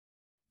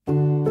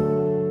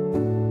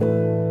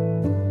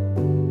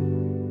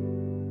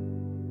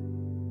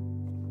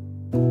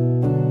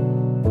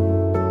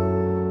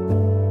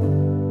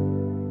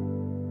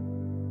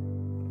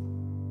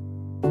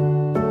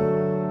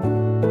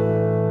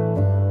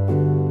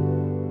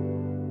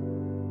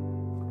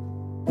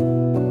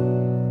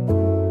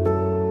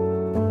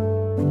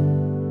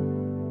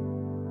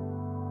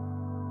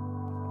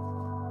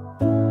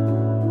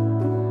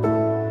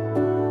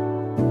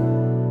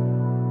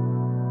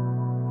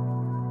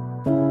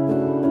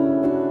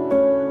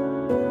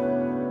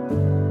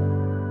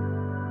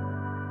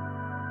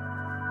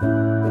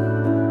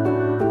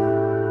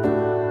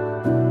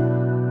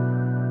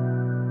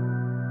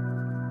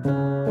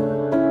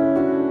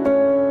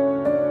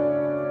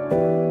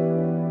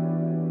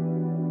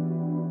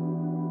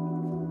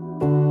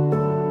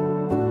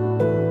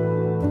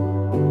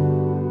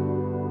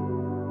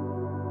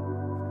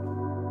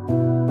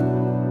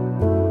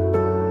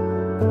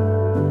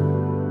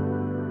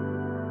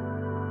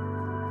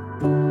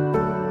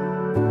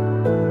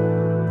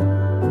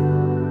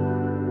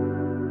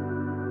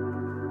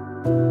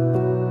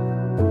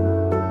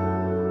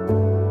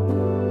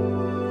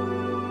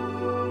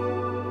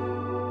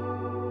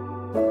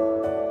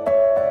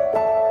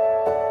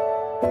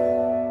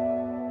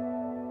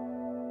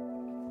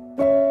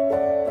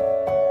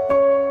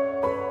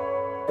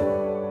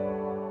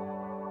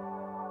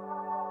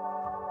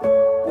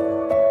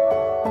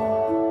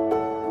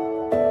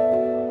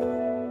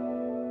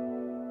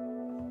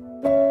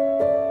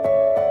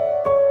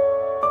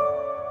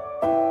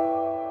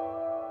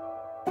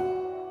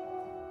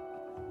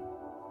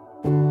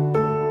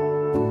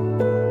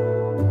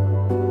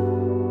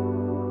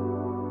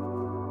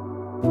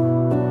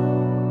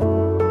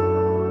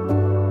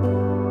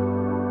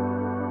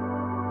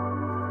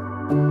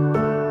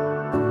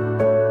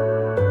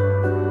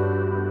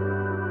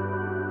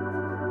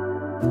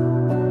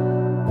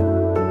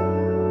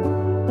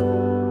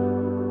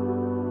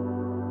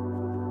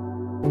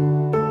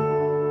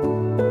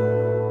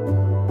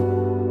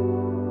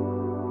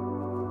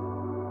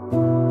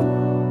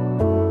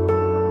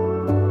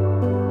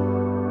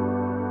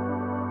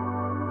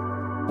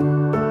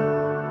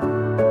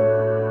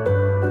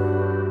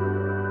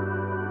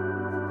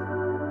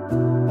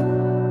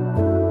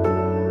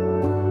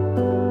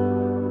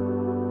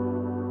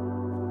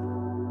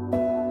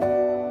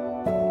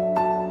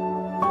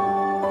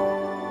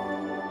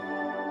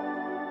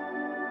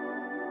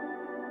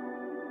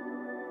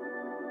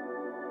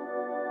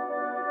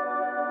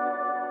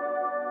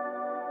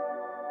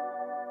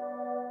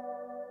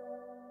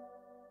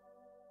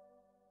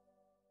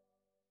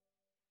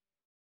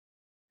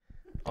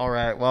All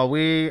right. Well,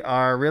 we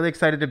are really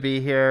excited to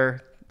be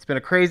here. It's been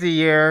a crazy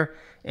year,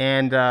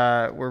 and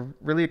we're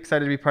really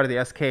excited to be part of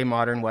the SK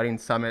Modern Wedding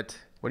Summit.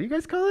 What do you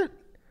guys call it?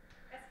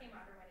 SK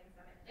Modern Wedding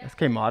Summit. Yep.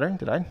 SK Modern?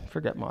 Did I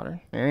forget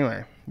Modern?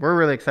 Anyway, we're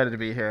really excited to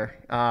be here.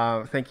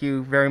 Thank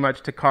you very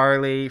much to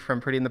Carly from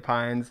Pretty in the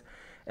Pines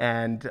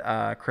and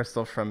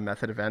Crystal from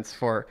Method Events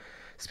for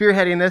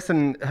spearheading this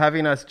and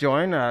having us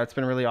join. It's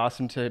been really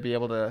awesome to be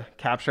able to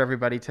capture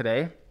everybody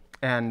today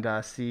and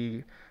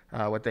see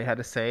what they had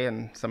to say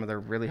and some of their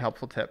really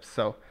helpful tips.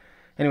 So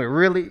anyway,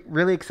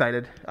 really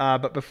excited.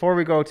 But before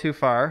we go too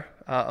far,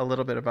 a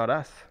little bit about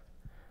us.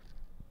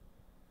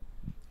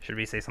 Should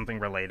we say something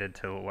related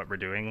to what we're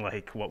doing,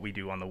 like what we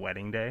do on the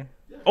wedding day?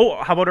 Yeah.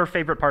 Oh, how about our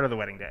favorite part of the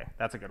wedding day?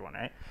 That's a good one,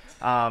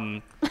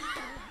 right?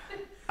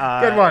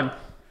 Good one.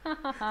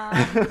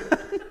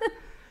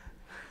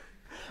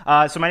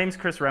 So my name is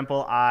Chris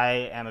Rempel.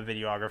 I am a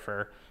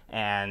videographer,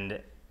 and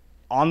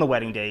on the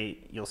wedding day,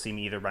 you'll see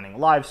me either running a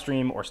live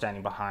stream or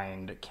standing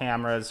behind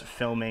cameras,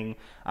 filming,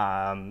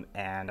 and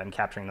I'm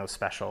capturing those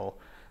special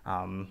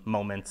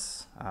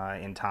moments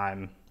in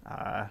time.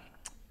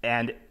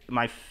 And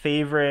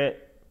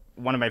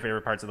one of my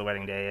favorite parts of the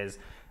wedding day is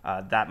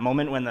that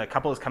moment when the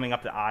couple is coming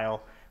up the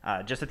aisle,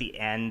 just at the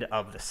end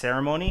of the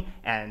ceremony,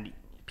 and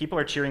people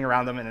are cheering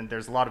around them, and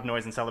there's a lot of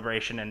noise and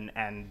celebration,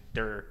 and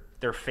their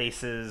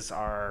faces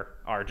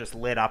are just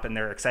lit up and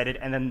they're excited.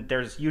 And then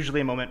there's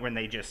usually a moment when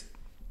they just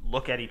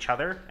look at each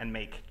other and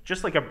make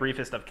just like a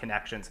briefest of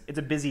connections. It's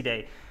a busy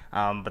day,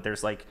 but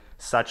there's like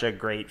such a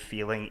great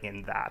feeling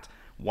in that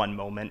one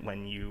moment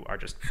when you are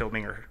just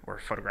filming or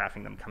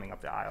photographing them coming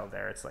up the aisle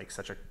there. It's like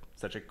such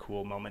a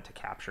cool moment to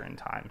capture in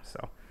time.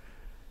 So,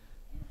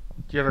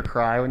 Do you ever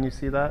cry when you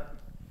see that?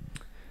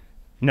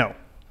 no.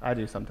 I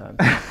do sometimes.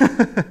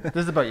 This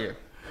is about you.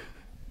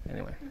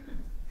 Anyway.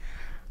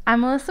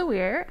 I'm Melissa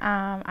Weir.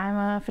 I'm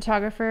a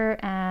photographer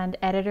and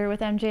editor with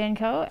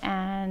MJ&Co.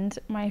 And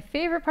my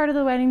favorite part of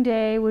the wedding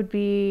day would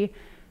be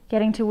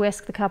getting to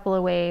whisk the couple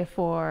away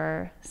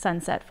for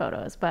sunset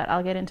photos, but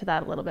I'll get into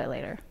that a little bit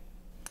later.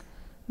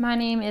 My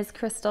name is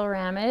Crystal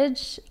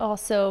Ramage,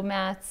 also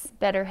Matt's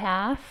better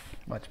half.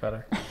 Much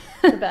better.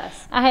 The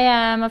best. I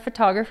am a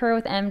photographer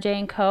with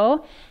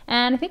MJ&Co.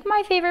 And I think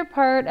my favorite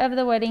part of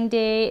the wedding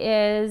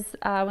day is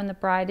when the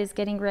bride is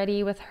getting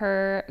ready with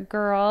her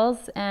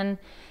girls and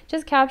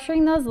just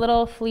capturing those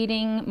little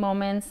fleeting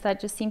moments that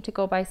just seem to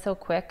go by so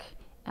quick,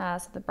 so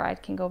the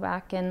bride can go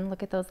back and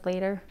look at those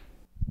later.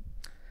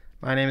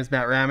 My name is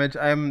Matt Ramage.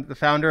 I'm the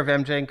founder of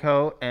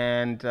MJ&Co.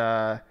 And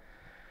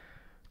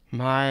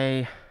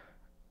my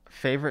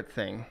favorite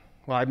thing,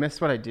 well, I miss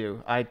what I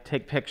do. I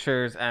take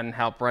pictures and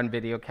help run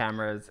video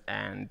cameras,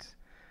 and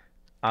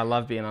I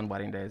love being on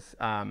wedding days.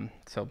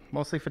 So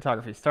mostly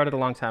photography. Started a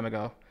long time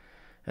ago,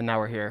 and now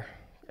we're here,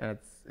 and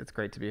it's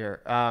great to be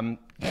here. I'm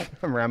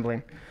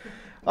rambling.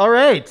 All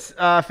right,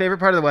 favorite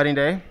part of the wedding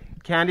day,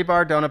 candy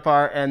bar, donut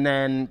bar, and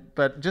then,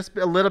 but just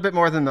a little bit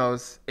more than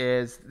those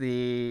is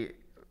the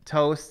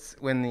toasts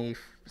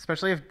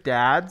especially if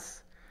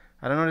dads,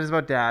 I don't know what it is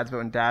about dads, but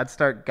when dads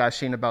start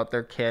gushing about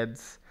their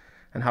kids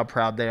and how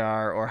proud they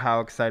are or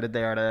how excited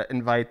they are to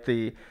invite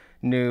the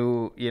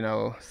new,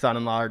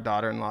 son-in-law or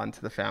daughter-in-law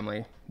into the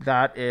family.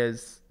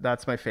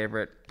 That's my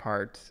favorite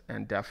part,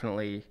 and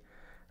definitely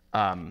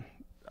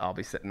I'll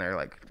be sitting there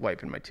like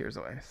wiping my tears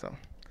away. So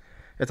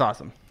it's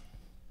awesome.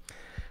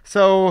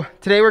 So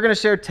today we're going to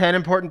share 10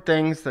 important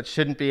things that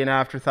shouldn't be an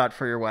afterthought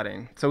for your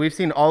wedding. So we've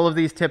seen all of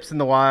these tips in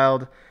the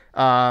wild.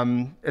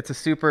 It's a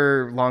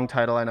super long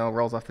title, I know,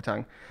 rolls off the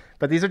tongue.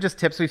 But these are just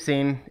tips we've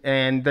seen,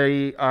 and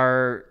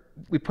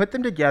we put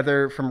them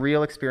together from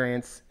real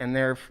experience, and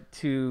they're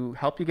to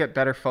help you get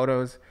better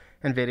photos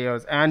and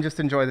videos and just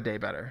enjoy the day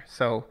better.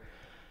 So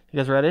you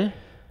guys ready?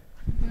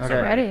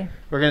 Okay. Ready.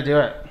 We're going to do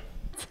it.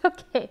 It's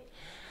okay.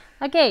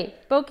 Okay,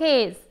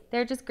 bouquets.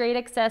 They're just great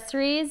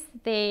accessories.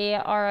 They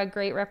are a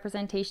great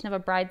representation of a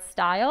bride's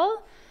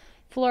style.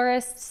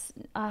 Florists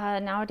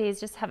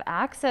nowadays just have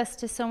access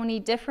to so many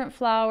different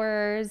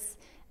flowers,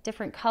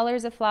 different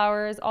colors of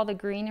flowers, all the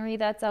greenery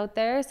that's out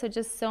there. So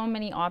just so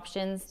many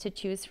options to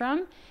choose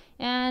from.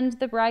 And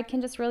the bride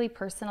can just really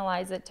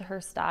personalize it to her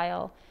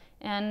style.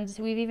 And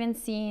we've even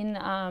seen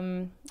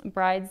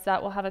brides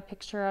that will have a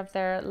picture of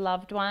their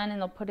loved one and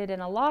they'll put it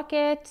in a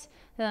locket.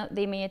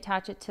 They may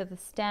attach it to the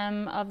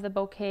stem of the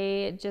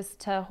bouquet just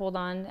to hold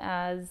on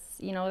as,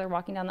 they're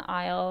walking down the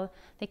aisle.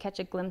 They catch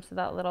a glimpse of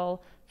that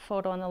little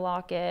photo in the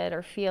locket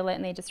or feel it,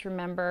 and they just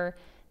remember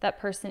that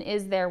person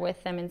is there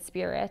with them in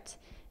spirit.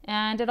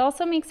 And it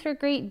also makes for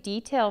great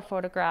detail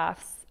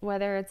photographs,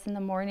 whether it's in the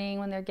morning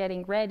when they're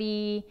getting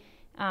ready,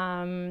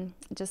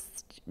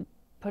 just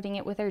putting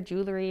it with their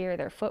jewelry or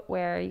their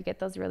footwear. You get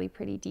those really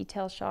pretty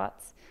detail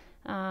shots.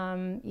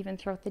 Even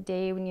throughout the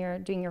day when you're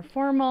doing your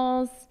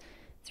formals,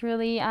 it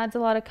really adds a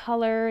lot of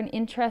color and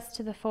interest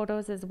to the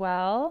photos as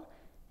well.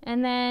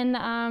 And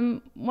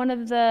then one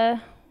of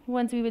the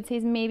ones we would say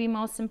is maybe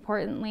most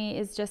importantly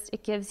is just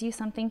it gives you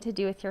something to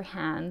do with your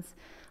hands.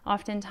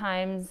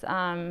 Oftentimes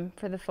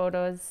for the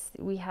photos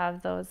we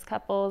have those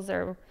couples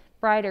or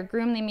bride or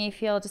groom, they may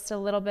feel just a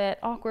little bit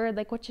awkward,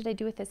 like what should I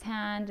do with this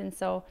hand? And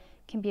so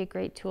it can be a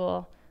great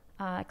tool,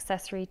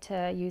 accessory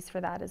to use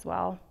for that as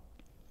well.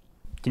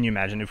 Can you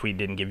imagine if we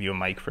didn't give you a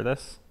mic for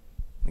this?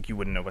 Like you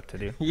wouldn't know what to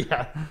do.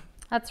 Yeah.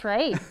 That's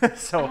right.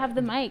 So I have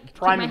the mic.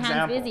 prime Keep my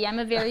example. hands busy. I'm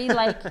a very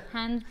like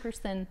hand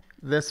person.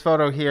 This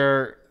photo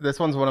here, this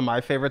one's one of my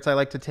favorites I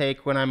like to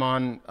take when I'm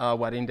on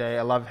wedding day.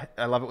 I love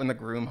it when the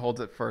groom holds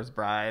it for his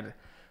bride.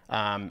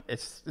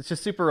 It's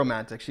just super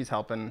romantic. He's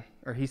helping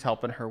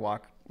her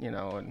walk, you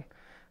know, and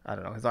I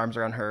don't know, his arms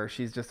around her.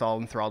 She's just all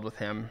enthralled with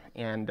him.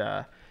 And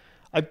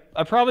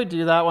I probably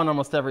do that one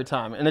almost every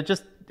time. And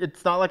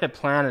it's not like I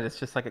plan it. It's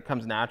just like it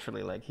comes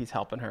naturally. Like he's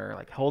helping her,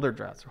 like hold her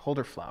dress or hold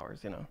her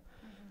flowers, you know.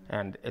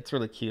 And it's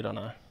really cute on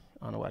a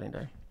wedding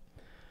day.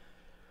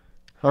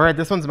 All right,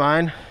 this one's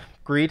mine.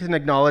 Greet and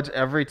acknowledge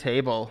every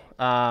table.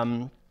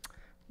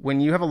 When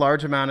you have a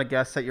large amount of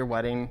guests at your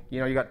wedding, you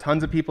know, you got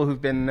tons of people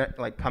who've been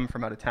like come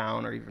from out of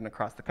town or even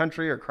across the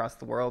country or across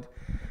the world.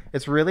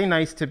 It's really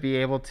nice to be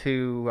able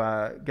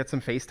to get some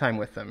FaceTime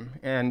with them.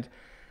 And,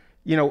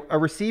 you know, a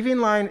receiving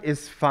line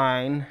is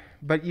fine,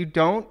 but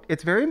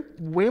it's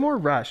way more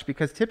rushed,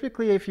 because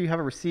typically if you have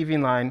a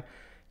receiving line,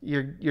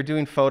 you're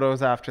doing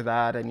photos after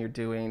that, and you're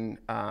doing,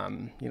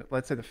 you know,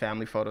 let's say the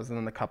family photos and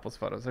then the couples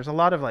photos. There's a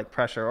lot of like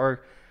pressure,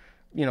 or,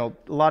 you know,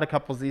 a lot of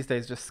couples these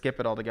days just skip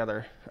it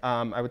altogether.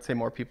 I would say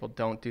more people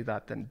don't do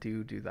that than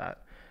do that.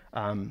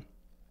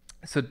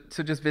 So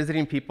just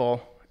visiting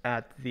people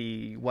at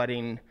the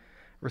wedding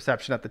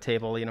reception at the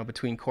table, you know,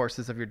 between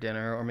courses of your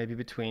dinner, or maybe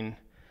between,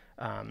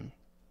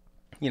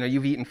 you know,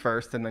 you've eaten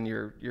first and then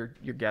your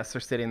guests are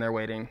sitting there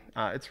waiting.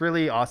 It's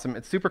really awesome.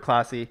 It's super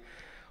classy.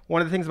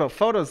 One of the things about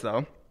photos,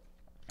 though,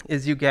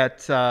 is you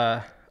get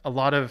a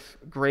lot of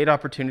great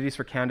opportunities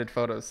for candid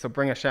photos. So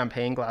bring a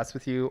champagne glass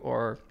with you,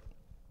 or,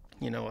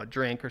 you know, a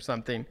drink or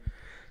something,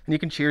 and you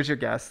can cheers your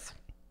guests.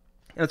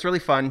 And it's really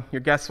fun. Your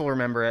guests will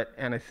remember it,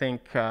 and I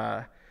think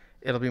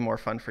it'll be more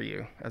fun for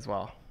you as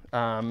well.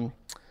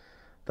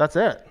 That's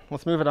it.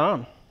 Let's move it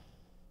on.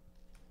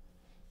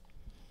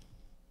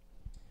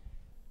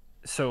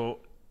 So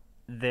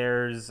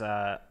there's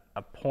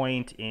a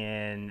point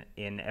in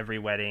every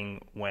wedding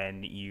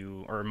when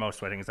or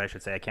most weddings, I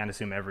should say, I can't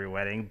assume every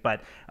wedding,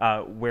 but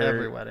where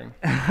Every wedding.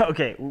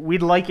 Okay,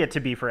 we'd like it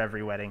to be for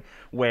every wedding,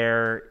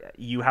 where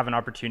you have an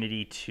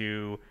opportunity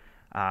to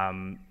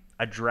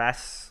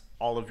address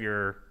all of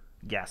your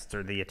guests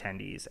or the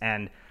attendees,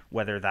 and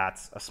whether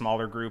that's a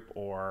smaller group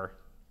or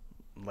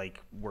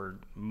like we're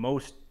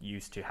most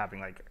used to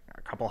having like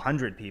a couple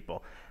hundred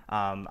people.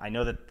 I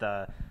know that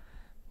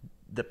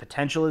the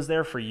potential is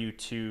there for you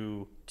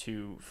to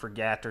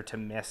forget or to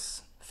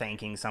miss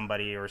thanking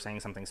somebody or saying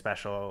something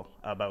special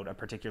about a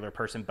particular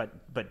person,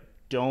 but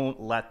don't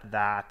let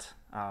that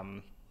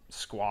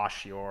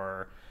squash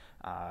your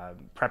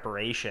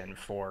preparation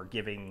for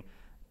giving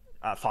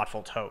a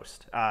thoughtful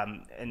toast.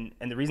 And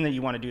the reason that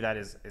you want to do that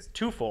is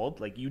twofold.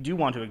 Like, you do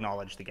want to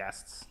acknowledge the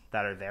guests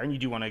that are there, and you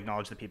do want to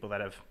acknowledge the people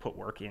that have put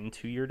work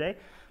into your day,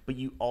 but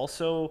you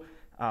also,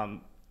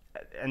 and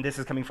this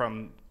is coming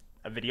from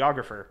a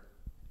videographer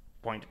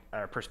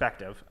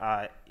perspective,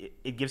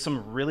 it gives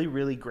some really,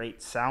 really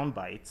great sound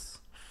bites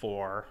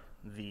for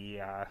the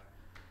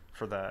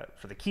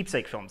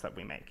keepsake films that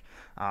we make,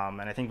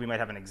 and I think we might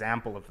have an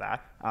example of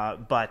that.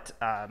 But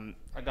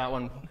I got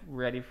one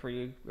ready for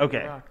you.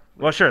 Okay,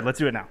 well, sure, let's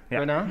do it now. Yeah.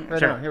 Right now? Right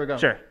Sure. now. Here we go.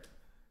 Sure.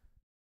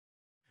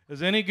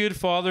 As any good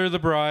father of the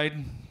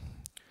bride,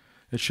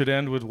 it should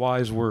end with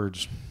wise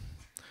words.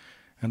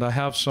 And I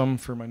have some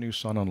for my new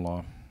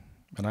son-in-law,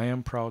 and I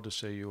am proud to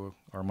say you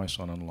are my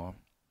son-in-law.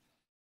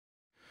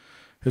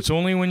 It's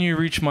only when you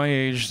reach my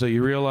age that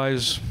you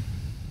realize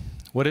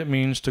what it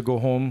means to go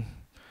home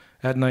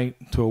at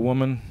night to a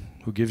woman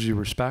who gives you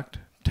respect,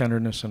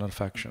 tenderness, and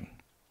affection.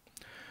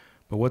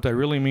 But what that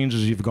really means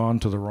is you've gone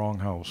to the wrong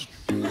house.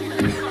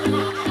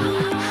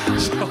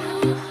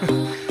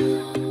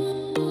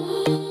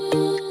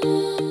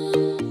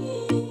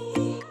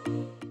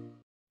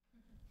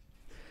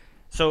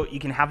 So you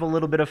can have a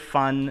little bit of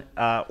fun,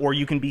 or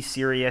you can be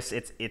serious.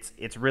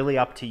 It's really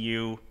up to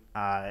you.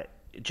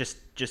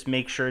 Just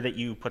make sure that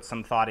you put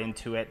some thought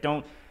into it.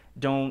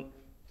 Don't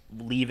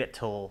leave it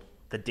till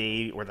the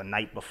day or the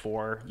night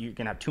before. You're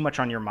gonna have too much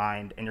on your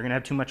mind, and you're gonna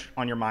have too much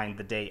on your mind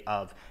the day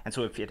of. And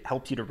so if it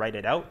helps you to write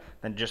it out,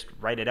 then just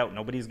write it out.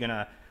 Nobody's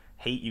gonna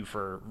hate you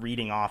for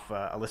reading off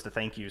a list of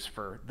thank yous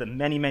for the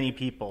many, many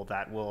people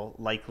that will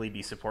likely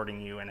be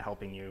supporting you and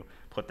helping you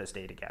put this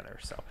day together.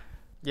 So.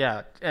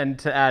 Yeah, and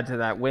to add to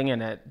that,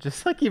 winging it,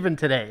 just like even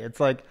today, it's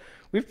like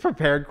we've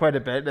prepared quite a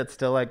bit, and it's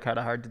still like kind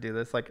of hard to do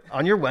this. Like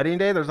on your wedding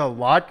day, there's a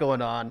lot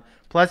going on.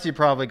 Plus, you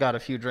probably got a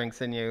few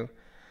drinks in you.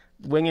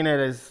 Winging it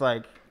is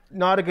like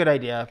not a good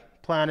idea.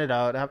 Plan it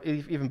out, have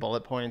even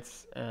bullet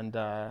points, and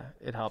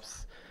it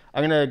helps.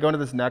 I'm gonna go into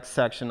this next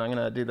section. I'm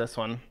gonna do this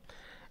one,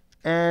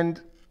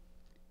 and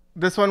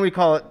this one we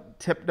call it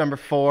tip number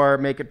 4: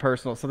 make it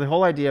personal. So the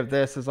whole idea of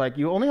this is like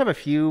you only have a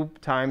few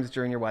times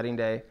during your wedding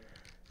day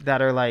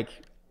that are like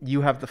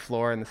you have the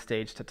floor and the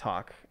stage to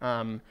talk.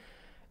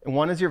 And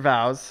one is your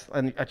vows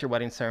at your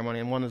wedding ceremony,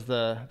 and one is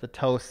the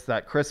toast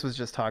that Chris was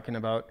just talking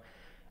about.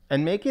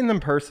 And making them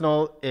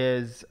personal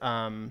is,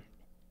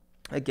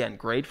 again,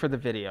 great for the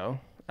video,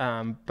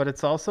 but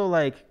it's also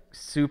like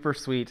super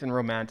sweet and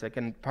romantic.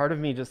 And part of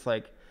me just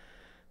like,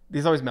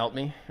 these always melt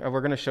me.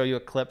 We're going to show you a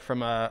clip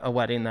from a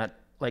wedding that,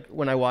 like,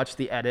 when I watched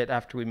the edit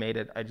after we made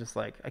it, I just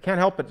like, I can't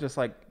help but just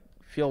like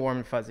feel warm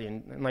and fuzzy,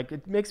 and like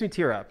it makes me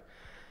tear up.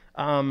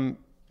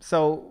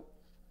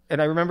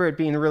 And I remember it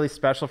being really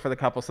special for the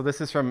couple. So this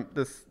is from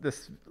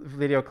this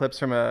video clips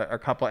from a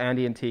couple,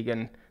 Andy and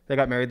Tegan. They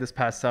got married this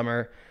past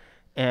summer,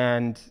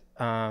 and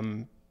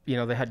you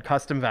know, they had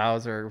custom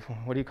vows, or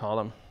what do you call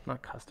them?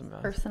 Not custom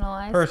vows.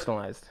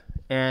 Personalized.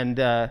 And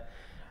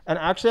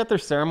actually at their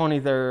ceremony,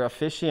 their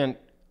officiant,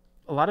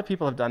 a lot of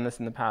people have done this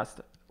in the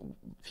past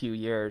few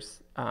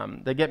years.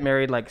 They get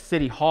married like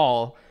City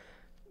Hall,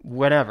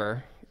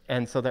 whatever,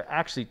 and so they're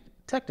actually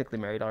technically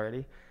married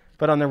already.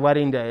 But on their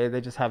wedding day, they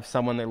just have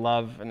someone they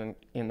love and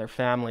in their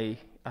family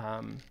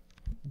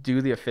do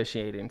the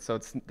officiating. So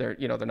they're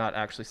not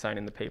actually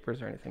signing the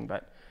papers or anything.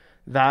 But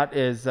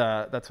that's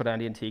what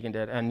Andy and Tegan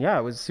did. And yeah,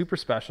 it was super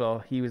special.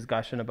 He was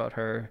gushing about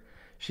her,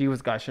 she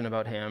was gushing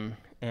about him,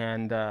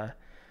 and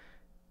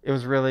it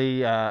was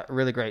really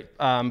really great.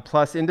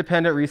 Plus,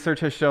 independent research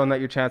has shown that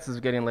your chances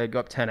of getting laid go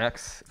up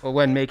 10x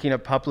when making a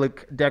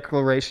public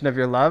declaration of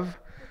your love.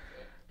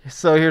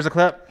 So here's a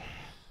clip.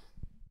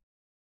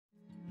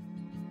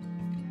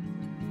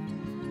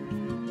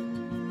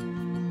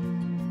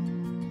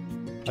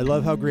 I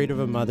love how great of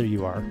a mother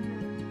you are.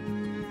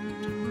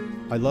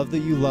 I love that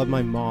you love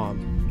my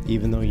mom,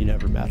 even though you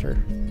never met her.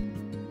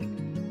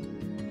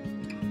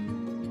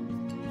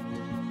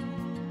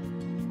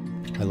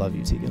 I love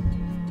you, Tegan.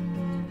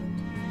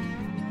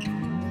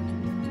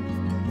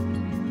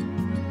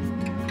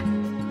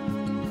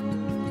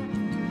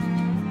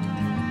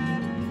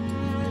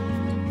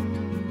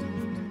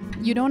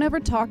 You don't ever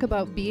talk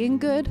about being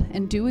good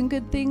and doing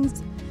good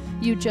things,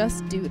 you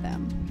just do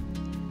them.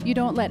 You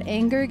don't let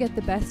anger get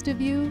the best of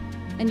you,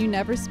 and you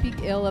never speak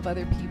ill of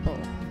other people.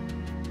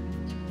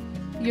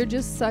 You're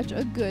just such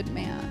a good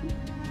man.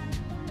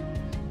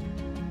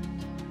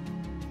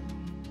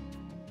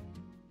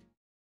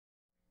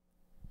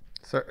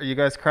 So are you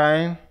guys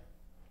crying?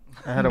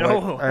 I had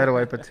to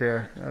wipe a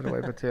tear.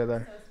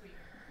 There.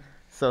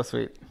 So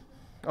sweet.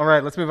 All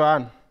right, let's move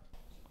on.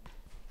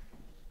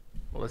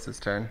 Melissa's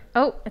turn.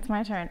 Oh, it's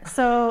my turn.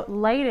 So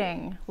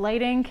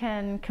lighting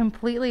can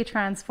completely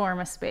transform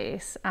a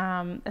space,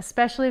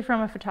 especially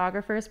from a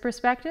photographer's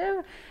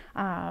perspective.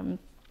 The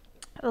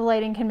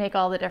lighting can make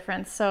all the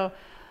difference. So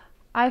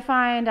I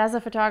find as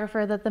a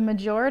photographer that the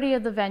majority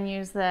of the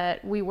venues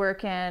that we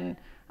work in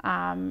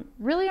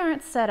really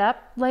aren't set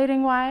up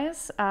lighting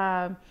wise.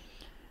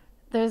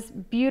 There's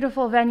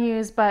beautiful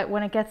venues, but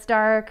when it gets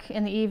dark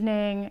in the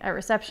evening at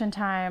reception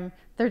time,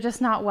 they're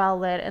just not well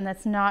lit, and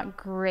that's not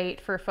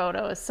great for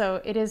photos.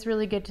 So it is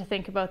really good to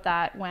think about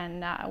that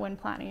when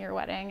planning your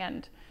wedding.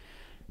 And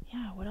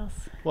yeah, what else?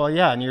 Well,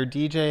 yeah, and your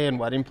DJ and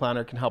wedding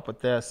planner can help with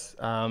this.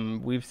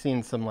 We've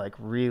seen some like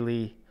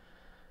really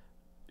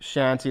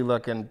shanty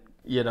looking,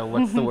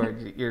 what's the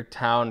word? Your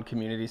town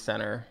community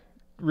center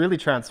really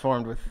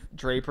transformed with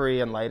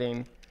drapery and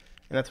lighting.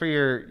 And that's where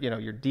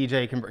your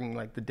DJ can bring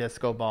like the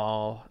disco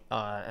ball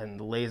and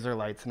the laser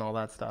lights and all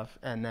that stuff.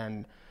 And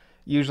then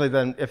usually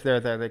then if they're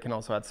there, they can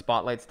also add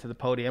spotlights to the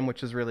podium,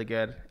 which is really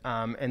good.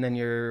 And then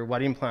your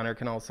wedding planner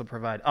can also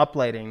provide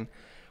uplighting,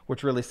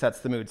 which really sets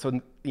the mood. So,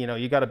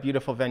 you got a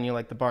beautiful venue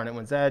like the Barn at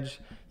Wind's Edge.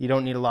 You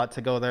don't need a lot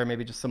to go there,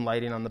 maybe just some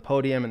lighting on the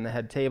podium and the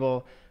head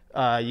table.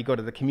 You go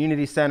to the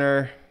community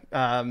center,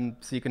 so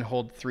you can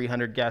hold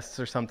 300 guests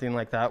or something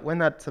like that when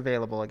that's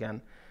available again.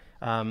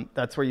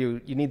 That's where you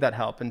need that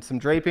help. And some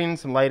draping,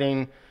 some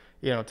lighting,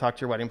 talk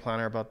to your wedding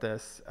planner about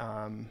this.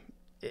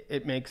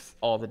 It makes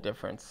all the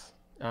difference.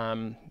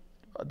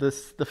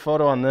 The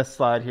photo on this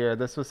slide here,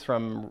 this was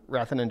from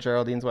Rethan and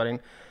Geraldine's wedding.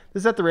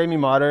 This is at the Ramey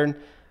Modern.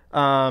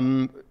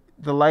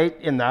 The light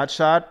in that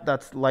shot,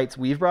 that's lights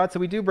we've brought. So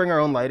we do bring our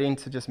own lighting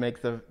to just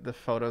make the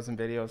photos and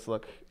videos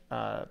look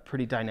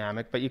pretty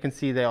dynamic. But you can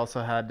see they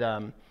also had,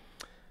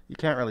 you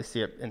can't really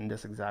see it in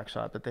this exact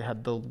shot, but they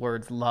had the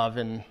words love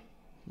and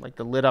like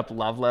the lit up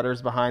love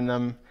letters behind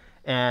them.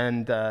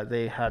 And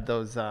they had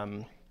those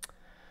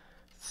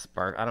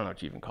spark, I don't know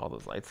what you even call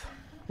those lights.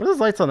 What are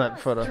those lights on that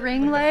photo?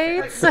 String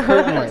lights?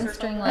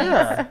 String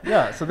lights.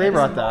 Yeah, so they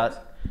brought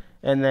that.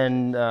 And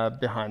then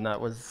behind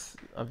that was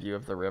a view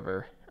of the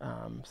river.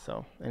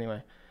 So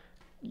anyway,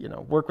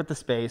 work with the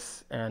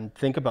space and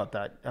think about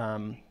that.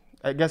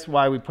 I guess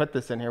why we put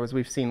this in here was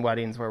we've seen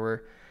weddings where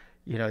we're,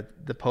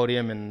 the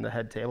podium and the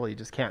head table, you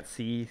just can't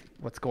see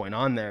what's going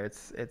on there.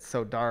 It's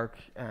so dark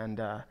and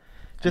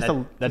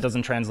that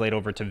doesn't translate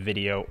over to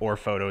video or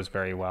photos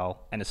very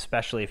well. And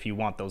especially if you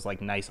want those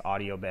like nice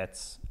audio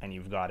bits and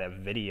you've got a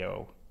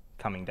video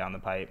coming down the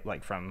pipe,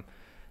 like from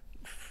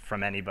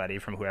anybody,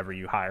 from whoever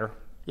you hire.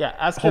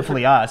 Yeah,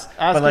 hopefully us.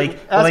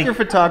 Ask your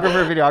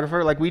photographer,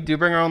 videographer. Like we do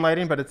bring our own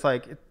lighting, but it's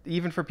like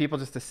even for people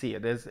just to see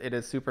it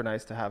is super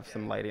nice to have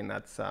some lighting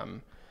that's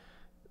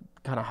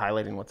kind of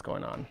highlighting what's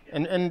going on.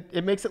 And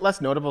it makes it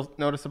less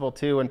noticeable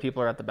too when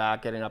people are at the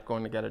back getting up,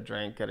 going to get a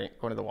drink, going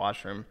to the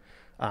washroom.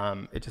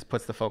 It just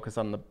puts the focus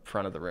on the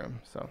front of the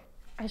room. So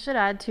I should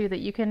add too that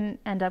you can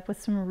end up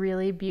with some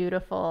really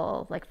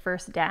beautiful like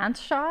first dance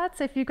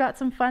shots if you've got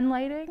some fun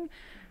lighting,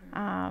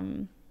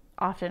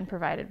 often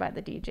provided by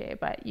the DJ,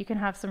 but you can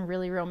have some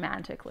really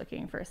romantic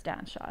looking first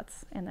dance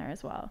shots in there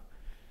as well.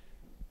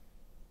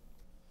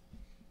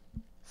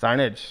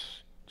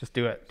 Signage, just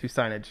do it. Do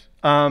signage.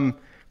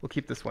 We'll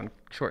keep this one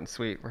short and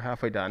sweet. We're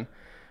halfway done.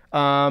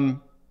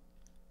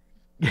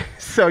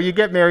 So you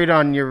get married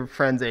on your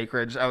friend's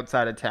acreage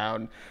outside of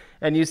town,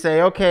 and you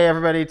say, okay,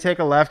 everybody take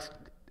a left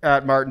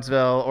at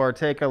Martinsville or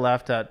take a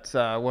left at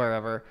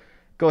wherever.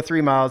 Go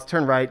 3 miles,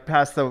 turn right,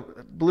 past the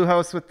blue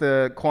house with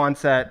the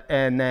Quonset,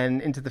 and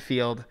then into the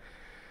field.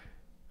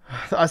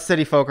 Us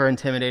city folk are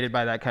intimidated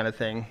by that kind of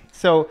thing.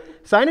 So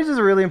signage is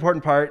a really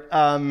important part,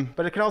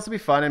 but it can also be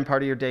fun and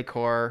part of your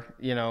decor.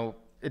 You know,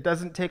 it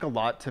doesn't take a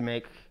lot to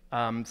make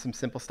some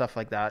simple stuff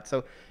like that.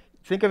 So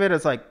think of it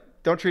as like,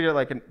 don't treat it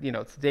like,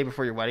 it's the day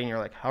before your wedding. You're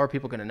like, how are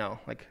people going to know?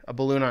 Like a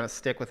balloon on a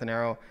stick with an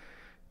arrow.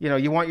 You know,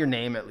 you want your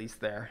name at least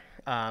there.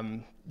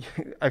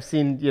 I've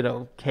seen,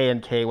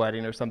 K&K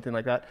wedding or something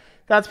like that.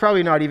 That's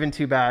probably not even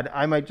too bad.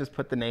 I might just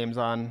put the names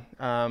on.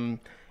 And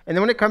then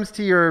when it comes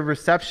to your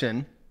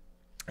reception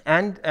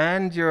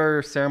and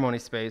your ceremony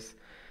space,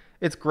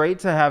 it's great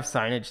to have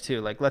signage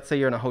too. Like let's say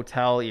you're in a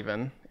hotel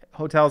even.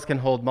 Hotels can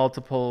hold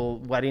multiple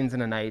weddings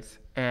in a night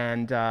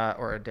and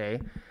or a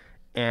day.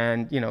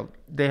 And,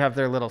 they have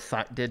their little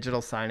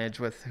digital signage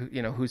with,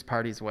 whose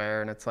party's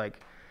where. And it's like,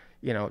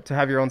 to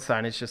have your own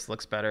signage just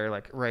looks better,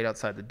 like right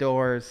outside the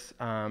doors.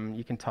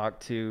 You can talk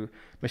to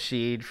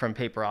Mashid from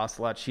Paper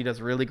Ocelot. She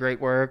does really great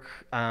work.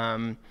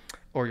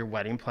 Or your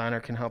wedding planner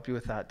can help you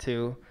with that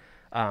too.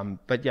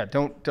 But yeah,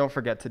 don't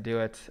forget to do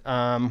it.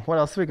 What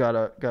else we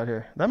got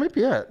here? That might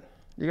be it.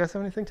 You guys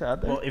have anything to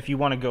add there? Well, if you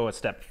want to go a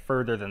step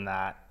further than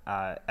that,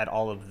 at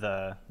all of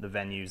the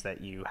venues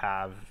that you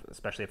have,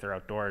 especially if they're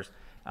outdoors,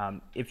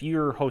 if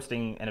you're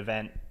hosting an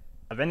event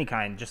of any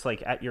kind, just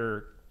like at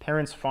your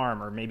parents'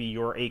 farm or maybe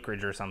your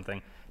acreage or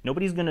something,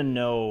 nobody's going to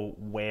know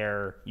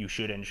where you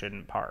should and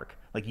shouldn't park.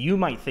 Like you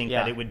might think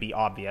that it would be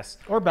obvious.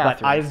 Or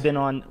bathrooms. But I've been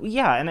on,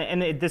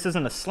 this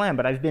isn't a slam,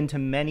 but I've been to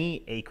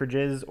many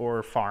acreages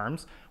or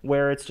farms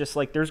where it's just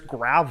like there's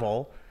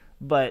gravel,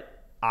 but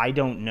I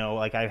don't know,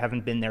 like I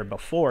haven't been there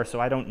before,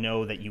 so I don't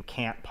know that you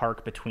can't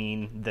park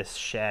between this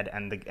shed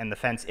and the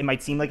fence. It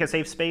might seem like a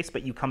safe space,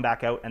 but you come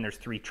back out and there's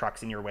 3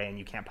 trucks in your way and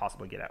you can't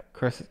possibly get out.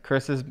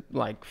 Chris is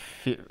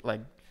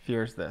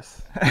fears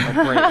this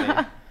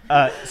greatly.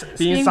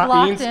 Being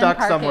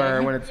stuck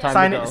somewhere when it's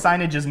time to go.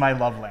 Signage is my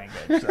love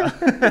language. So.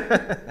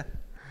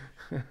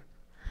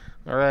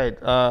 All right,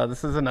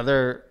 this is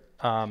another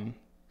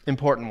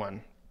important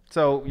one.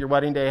 So your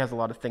wedding day has a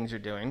lot of things you're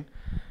doing.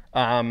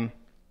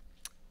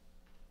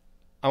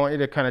 I want you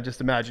to kind of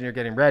just imagine you're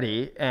getting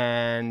ready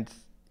and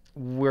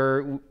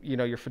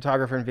your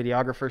photographer and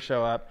videographer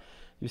show up.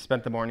 You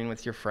spent the morning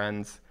with your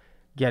friends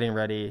getting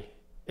ready.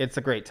 It's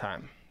a great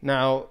time.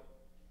 Now,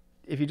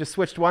 if you just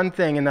switched one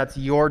thing and that's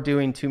you're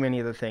doing too many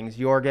of the things,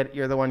 you're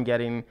the one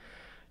getting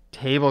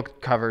table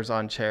covers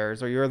on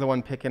chairs, or you're the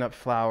one picking up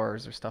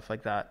flowers or stuff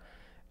like that,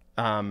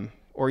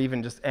 or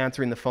even just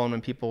answering the phone when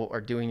people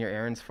are doing your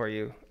errands for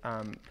you,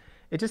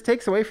 it just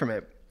takes away from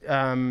it.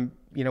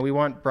 We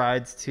want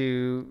brides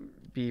to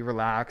be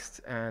relaxed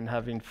and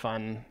having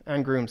fun,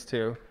 and grooms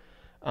too,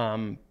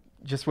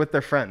 just with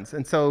their friends.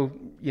 And so,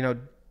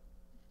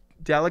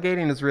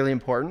 delegating is really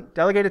important.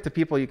 Delegate it to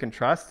people you can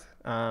trust.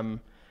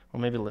 Well,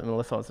 maybe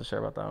Melissa wants to share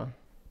about that one.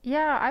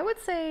 Yeah, I would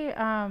say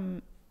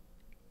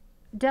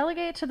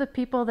delegate to the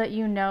people that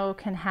you know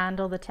can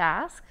handle the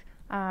task.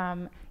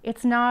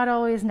 It's not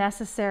always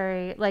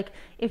necessary. Like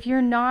if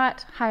you're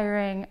not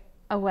hiring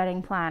a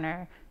wedding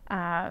planner,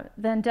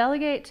 then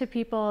delegate to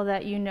people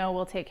that you know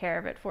will take care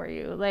of it for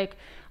you. Like,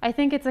 I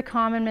think it's a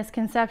common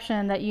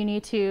misconception that you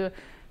need to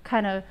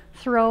kind of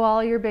throw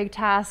all your big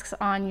tasks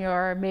on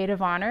your maid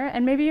of honor.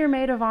 And maybe your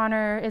maid of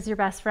honor is your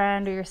best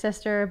friend or your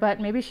sister,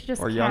 but maybe she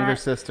just or can't. Younger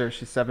sister,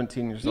 she's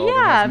 17 years old.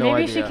 Yeah, and has no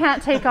maybe idea. she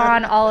can't take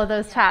on all of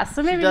those tasks.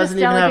 So maybe she doesn't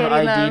just delegating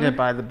even have ID them. to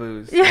buy the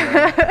booze.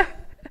 Yeah.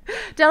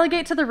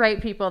 Delegate to the right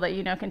people that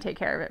you know can take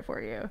care of it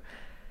for you.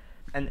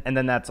 And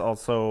then that's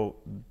also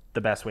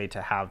the best way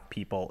to have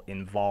people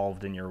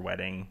involved in your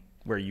wedding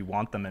where you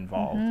want them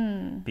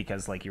involved.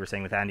 Because like you were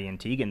saying with Andy and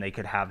Tegan, they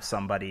could have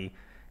somebody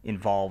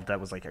involved that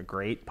was like a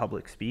great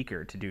public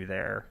speaker to do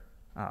their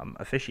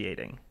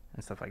officiating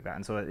and stuff like that.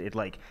 And so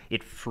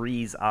it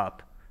frees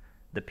up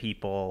the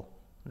people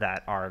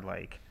that are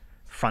like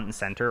front and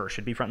center or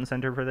should be front and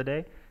center for the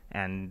day,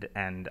 and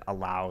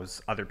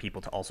allows other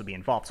people to also be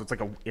involved. So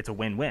it's a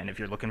win-win. If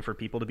you're looking for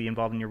people to be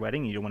involved in your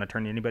wedding, you don't want to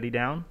turn anybody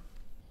down.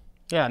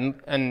 Yeah,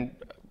 and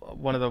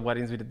one of the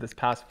weddings we did this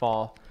past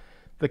fall,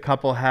 the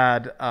couple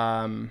had,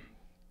 I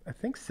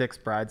think 6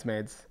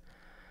 bridesmaids.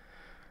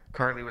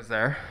 Carly was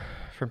there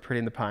from Pretty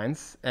in the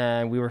Pines,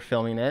 and we were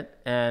filming it,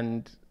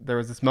 and there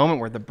was this moment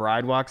where the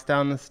bride walks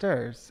down the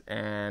stairs,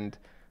 and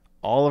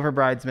all of her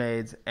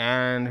bridesmaids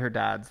and her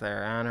dad's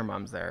there and her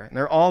mom's there. And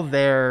they're all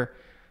there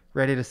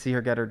ready to see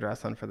her get her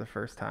dress on for the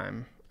first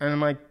time. And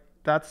I'm like,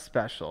 that's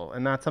special.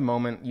 And that's a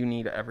moment you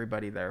need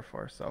everybody there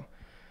for. So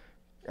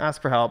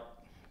ask for help.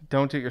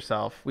 Don't do it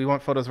yourself. We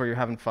want photos where you're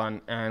having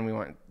fun, and we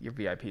want your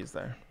VIPs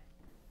there.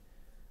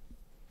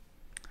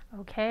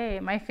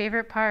 Okay, my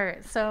favorite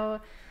part. So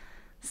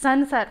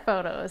sunset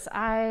photos.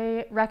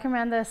 I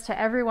recommend this to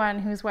everyone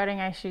whose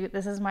wedding I shoot.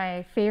 This is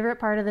my favorite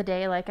part of the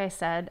day, like I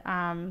said.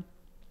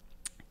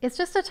 It's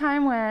just a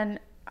time when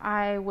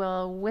I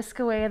will whisk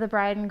away the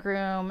bride and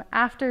groom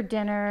after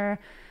dinner.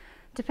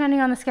 Depending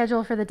on the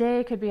schedule for the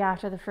day, it could be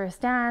after the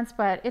first dance,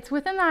 but it's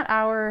within that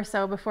hour or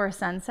so before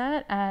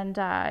sunset. And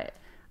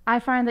I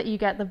find that you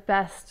get the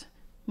best,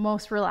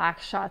 most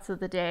relaxed shots of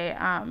the day.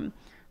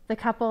 The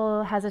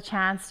couple has a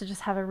chance to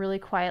just have a really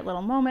quiet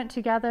little moment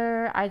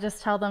together. I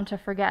just tell them to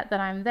forget that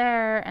I'm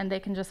there and they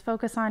can just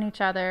focus on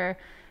each other.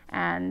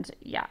 And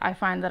yeah, I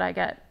find that I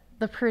get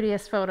the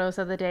prettiest photos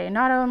of the day.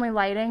 Not only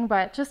lighting,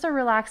 but just a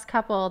relaxed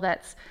couple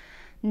that's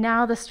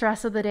now the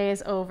stress of the day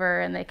is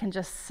over and they can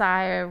just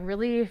sigh a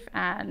relief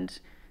and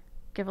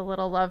give a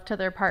little love to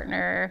their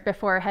partner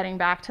before heading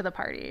back to the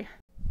party.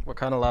 What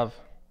kind of love?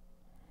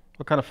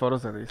 What kind of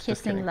photos are these?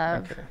 Just Kissing kidding.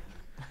 love. I'm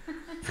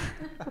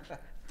kidding.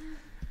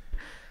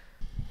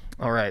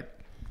 All right.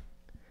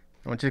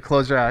 I want you to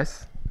close your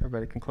eyes.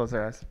 Everybody can close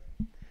their eyes.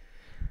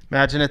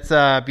 Imagine it's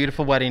a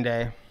beautiful wedding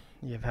day.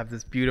 You have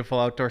this beautiful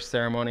outdoor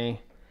ceremony.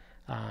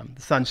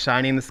 The sun's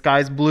shining, the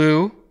sky's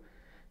blue.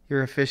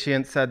 Your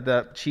officiant said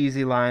the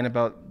cheesy line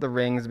about the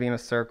rings being a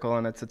circle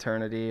and its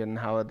eternity and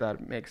how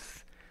that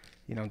makes,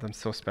 them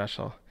so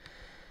special.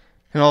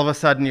 And all of a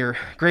sudden, your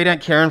great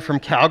Aunt Karen from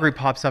Calgary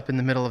pops up in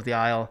the middle of the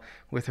aisle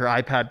with her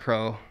iPad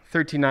Pro,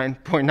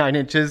 13.9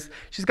 inches.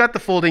 She's got the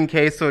folding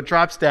case, so it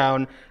drops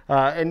down.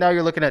 And now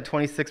you're looking at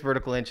 26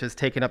 vertical inches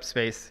taking up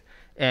space.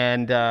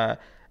 And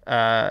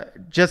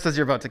just as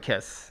you're about to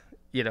kiss,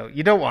 you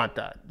don't want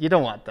that. You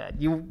don't want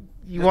that. You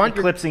want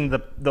eclipsing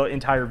the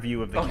entire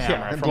view of the camera.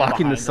 Yeah, from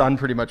blocking the sun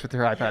pretty much with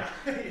your iPad.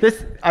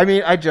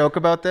 I joke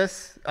about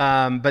this,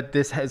 but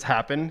this has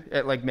happened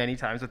many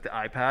times with the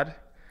iPad.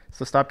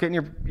 So stop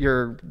getting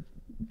your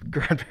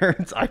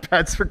grandparents'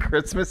 iPads for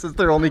Christmas as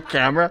their only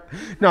camera.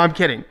 No, I'm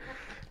kidding.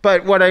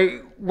 But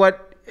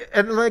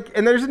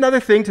and there's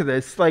another thing to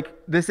this.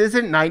 This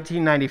isn't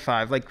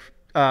 1995.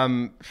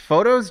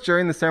 Photos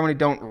during the ceremony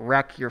don't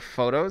wreck your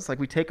photos.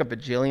 We take a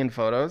bajillion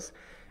photos.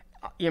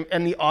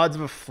 And the odds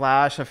of a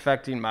flash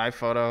affecting my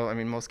photo,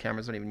 most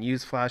cameras don't even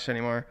use flash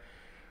anymore.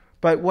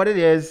 But what it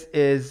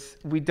is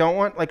we don't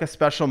want a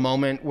special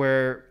moment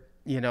where,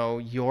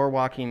 you're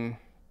walking,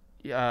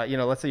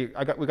 let's say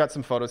we got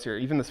some photos here.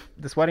 Even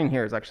this wedding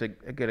here is actually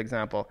a good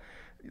example.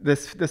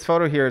 This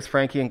photo here is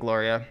Frankie and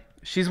Gloria.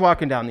 She's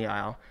walking down the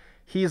aisle.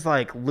 He's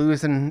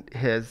losing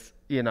his,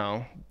 you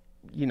know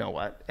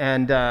what.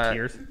 And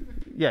tears.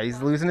 Yeah,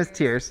 he's losing his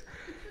tears.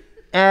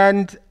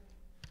 And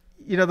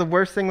the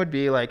worst thing would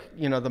be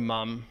the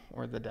mom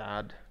or the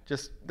dad,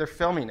 they're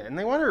filming it and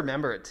they want to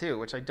remember it too,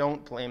 which I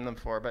don't blame them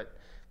for, but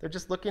they're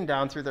just looking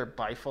down through their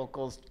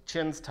bifocals,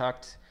 chins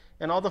tucked,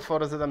 and all the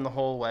photos of them, the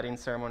whole wedding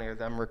ceremony, are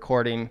them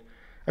recording.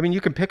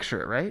 You can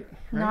picture it, right?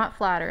 Not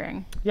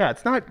flattering. Yeah,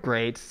 it's not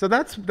great. So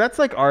that's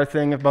our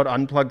thing about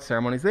unplugged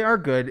ceremonies. They are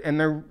good, and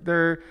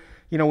they're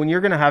when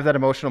you're going to have that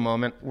emotional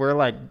moment,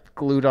 we're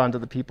glued onto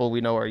the people we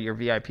know are your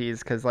VIPs,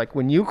 because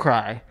when you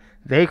cry,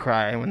 they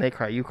cry, and when they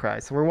cry, you cry.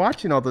 So we're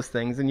watching all those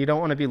things, and you don't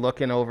want to be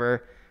looking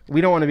over.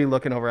 We don't want to be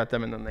looking over at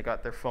them, and then they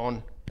got their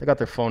phone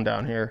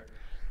down here,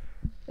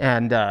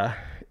 and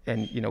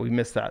we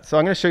missed that. So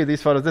I'm going to show you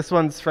these photos. This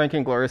one's Frankie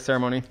and Gloria's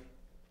ceremony.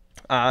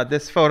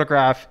 This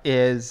photograph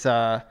is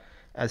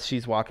as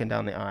she's walking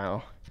down the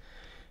aisle,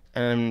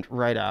 and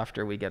right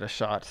after we get a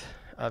shot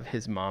of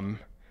his mom,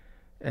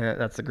 and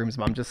that's the groom's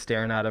mom, just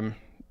staring at him,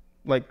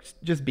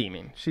 just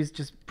beaming. She's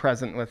just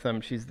present with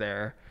him. She's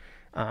there,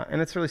 and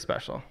it's really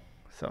special.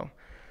 So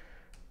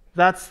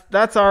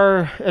that's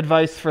our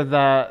advice for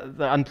the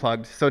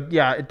unplugged. So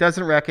yeah, it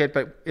doesn't wreck it,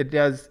 but it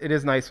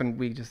is nice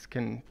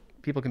when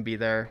people can be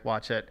there,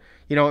 watch it.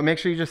 Make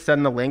sure you just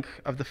send the link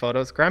of the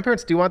photos.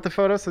 Grandparents do want the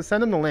photos, so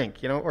send them the link,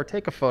 or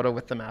take a photo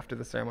with them after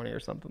the ceremony or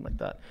something like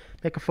that.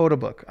 Make a photo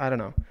book. I don't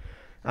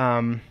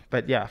know.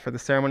 But yeah, for the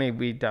ceremony,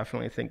 we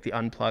definitely think the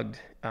unplugged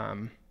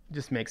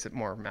just makes it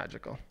more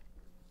magical.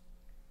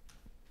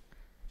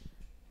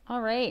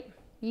 All right,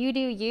 you do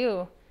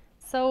you.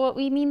 So what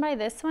we mean by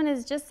this one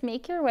is just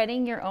make your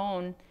wedding your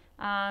own.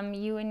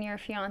 You and your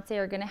fiance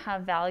are going to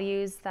have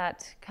values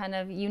that kind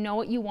of,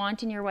 what you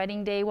want in your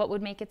wedding day, what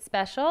would make it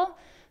special.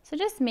 So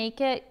just make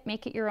it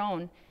your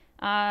own.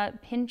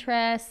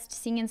 Pinterest,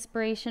 seeing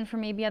inspiration from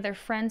maybe other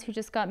friends who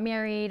just got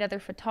married, other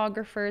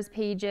photographers'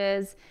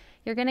 pages.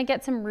 You're going to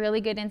get some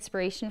really good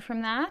inspiration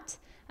from that.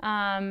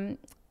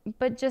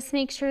 But just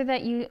make sure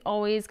that you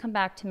always come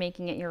back to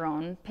making it your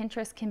own.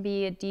 Pinterest can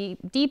be a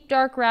deep,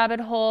 dark rabbit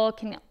hole,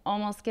 can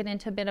almost get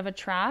into a bit of a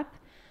trap.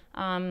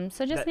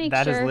 So just make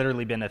that sure. has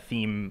literally been a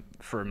theme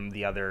from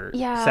the other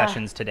Yeah,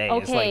 sessions today.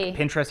 It's okay. like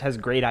Pinterest has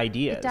great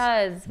ideas. It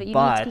does, but you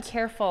need to be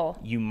careful.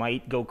 You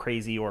might go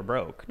crazy or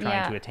broke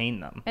trying to attain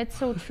them. It's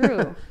so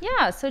true.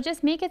 Yeah, so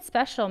just make it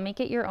special, make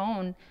it your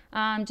own.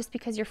 Just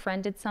because your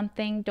friend did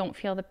something, don't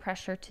feel the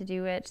pressure to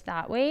do it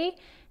that way.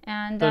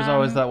 And There's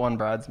always that one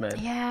bridesmaid.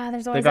 Yeah,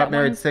 there's always They got that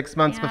married one, 6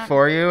 months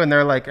before you, and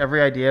they're like,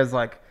 every idea is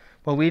like,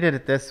 well, we did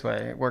it this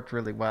way. It worked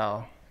really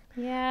well.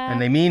 Yeah.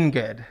 And they mean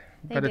good.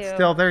 But it's do.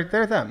 still,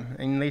 they're them.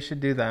 And they should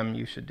do them.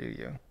 You should do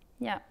you.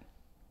 Yeah,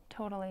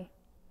 totally.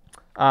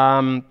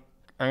 I'm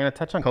going to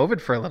touch on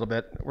COVID for a little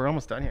bit. We're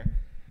almost done here.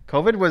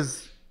 COVID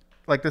was,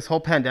 like, this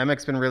whole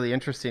pandemic's been really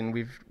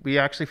interesting. We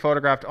actually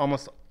photographed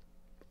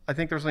I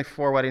think there was only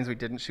 4 weddings we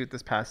didn't shoot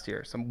this past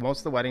year. So most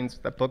of the weddings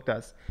that booked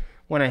us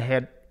went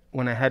ahead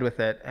with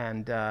it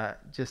and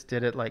just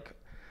did it like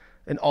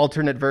an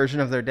alternate version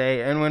of their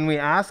day. And when we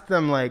asked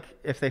them, like,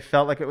 if they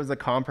felt like it was a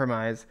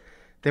compromise,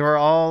 they were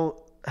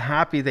all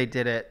happy they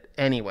did it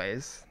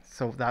anyways.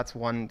 So that's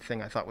one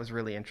thing I thought was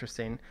really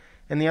interesting.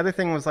 And the other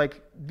thing was,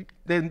 like,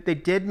 they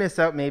did miss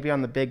out maybe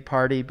on the big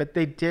party, but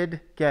they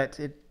did get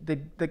it.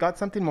 They got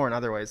something more in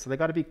other ways. So they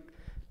got to be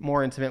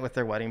more intimate with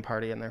their wedding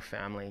party and their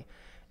family.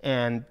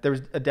 And there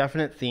was a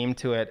definite theme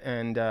to it.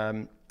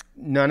 And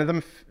none of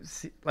them,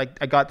 I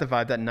got the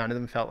vibe that none of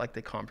them felt like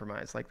they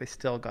compromised. Like, they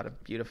still got a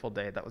beautiful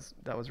day. That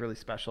was really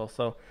special.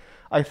 So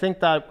I think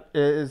that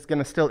is going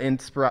to still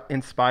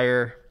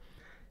inspire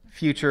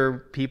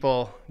future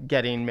people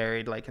getting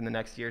married, like, in the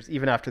next years,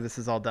 even after this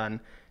is all done,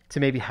 to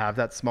maybe have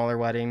that smaller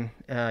wedding.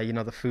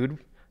 The food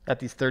at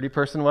these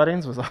 30-person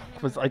weddings was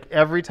like,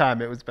 every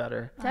time it was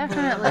better.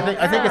 Definitely.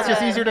 I think it's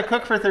just easier to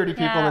cook for 30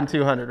 people than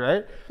 200,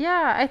 right?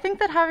 Yeah, I think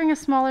that having a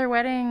smaller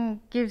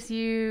wedding gives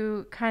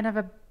you kind of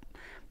a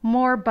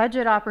more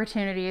budget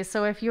opportunities.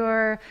 So if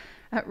you're,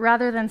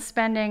 rather than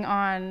spending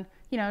on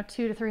 200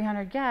 to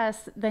 300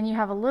 guests, then you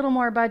have a little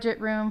more budget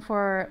room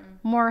for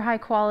more high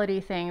quality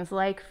things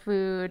like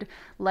food,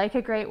 like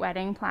a great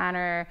wedding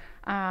planner,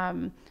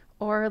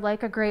 or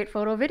like a great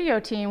photo video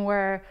team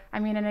where,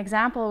 an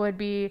example would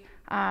be,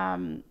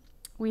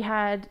 we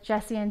had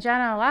Jesse and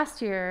Jenna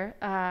last year,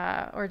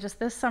 or just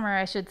this summer,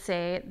 I should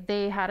say.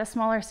 They had a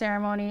smaller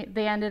ceremony.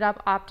 They ended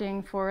up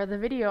opting for the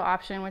video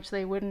option, which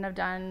they wouldn't have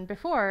done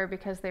before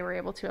because they were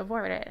able to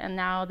avoid it. And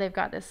now they've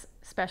got this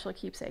special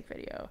keepsake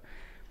video.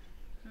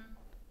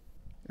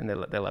 And they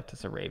left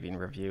us a raving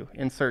review.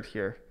 Insert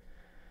here.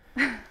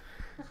 We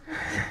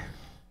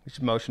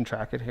should motion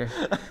track it here.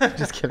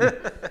 Just kidding.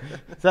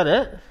 Is that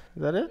it?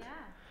 Yeah.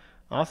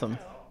 Awesome.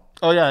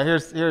 Oh yeah,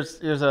 here's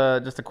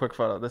just a quick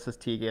photo. This is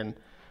Tegan.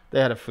 They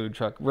had a food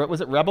truck.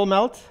 Was it Rebel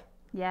Melt?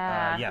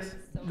 Yeah. Yes.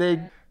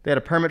 They had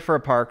a permit for a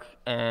park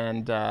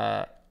and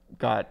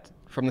got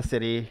from the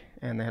city,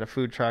 and they had a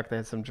food truck. They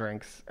had some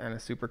drinks and a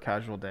super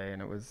casual day,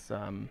 and it was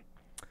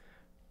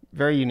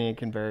very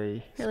unique and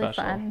very really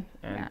special. Fun.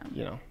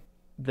 And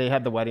they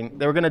had the wedding.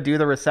 They were going to do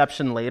the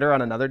reception later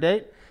on another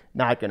date.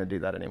 Not going to do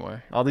that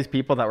anymore. All these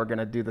people that were going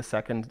to do the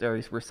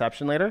secondary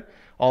reception later,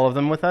 all of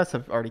them with us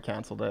have already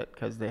canceled it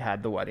because they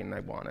had the wedding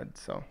they wanted.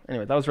 So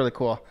anyway, that was really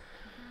cool.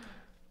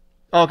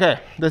 Okay,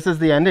 this is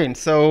the ending.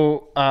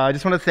 So I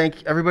just want to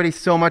thank everybody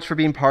so much for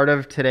being part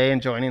of today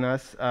and joining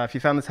us. If you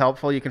found this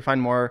helpful, you can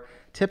find more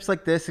tips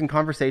like this and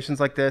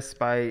conversations like this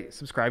by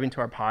subscribing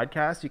to our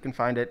podcast. You can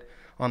find it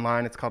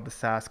online. It's called the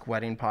Sask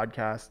Wedding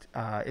Podcast.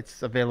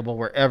 It's available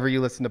wherever you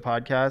listen to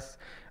podcasts.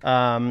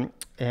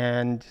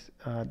 And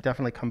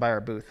definitely come by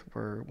our booth.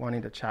 We're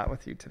wanting to chat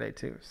with you today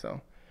too.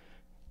 So,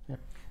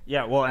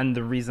 yeah. Well, and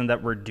the reason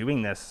that we're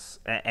doing this,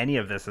 any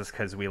of this, is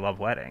because we love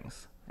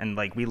weddings, and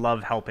like we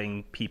love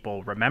helping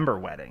people remember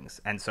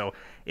weddings. And so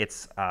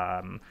it's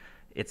a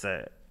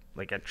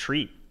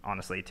treat,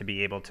 honestly, to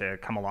be able to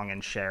come along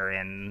and share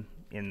in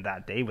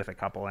that day with a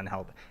couple and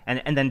help,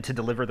 and then to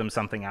deliver them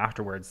something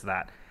afterwards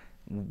that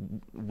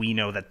we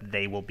know that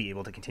they will be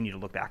able to continue to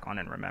look back on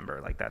and remember.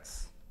 Like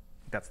that's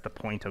the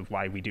point of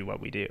why we do what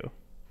we do.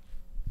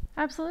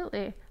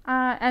 Absolutely.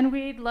 And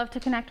we'd love to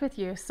connect with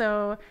you.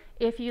 So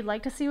if you'd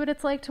like to see what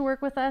it's like to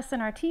work with us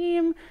and our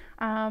team,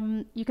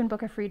 you can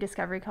book a free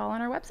discovery call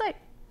on our website.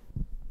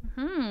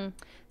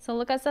 So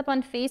look us up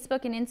on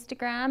Facebook and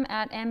Instagram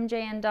at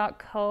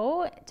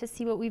MJ&Co to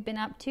see what we've been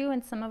up to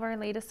and some of our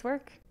latest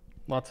work.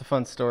 Lots of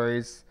fun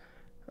stories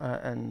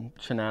and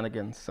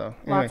shenanigans. So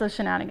anyway. Lots of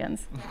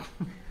shenanigans.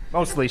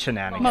 Mostly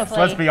shenanigans. Mostly.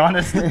 Let's be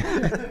honest.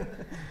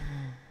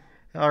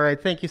 All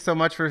right. Thank you so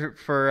much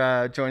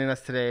for joining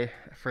us today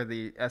for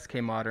the SK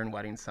Modern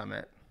Wedding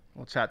Summit.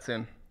 We'll chat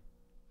soon.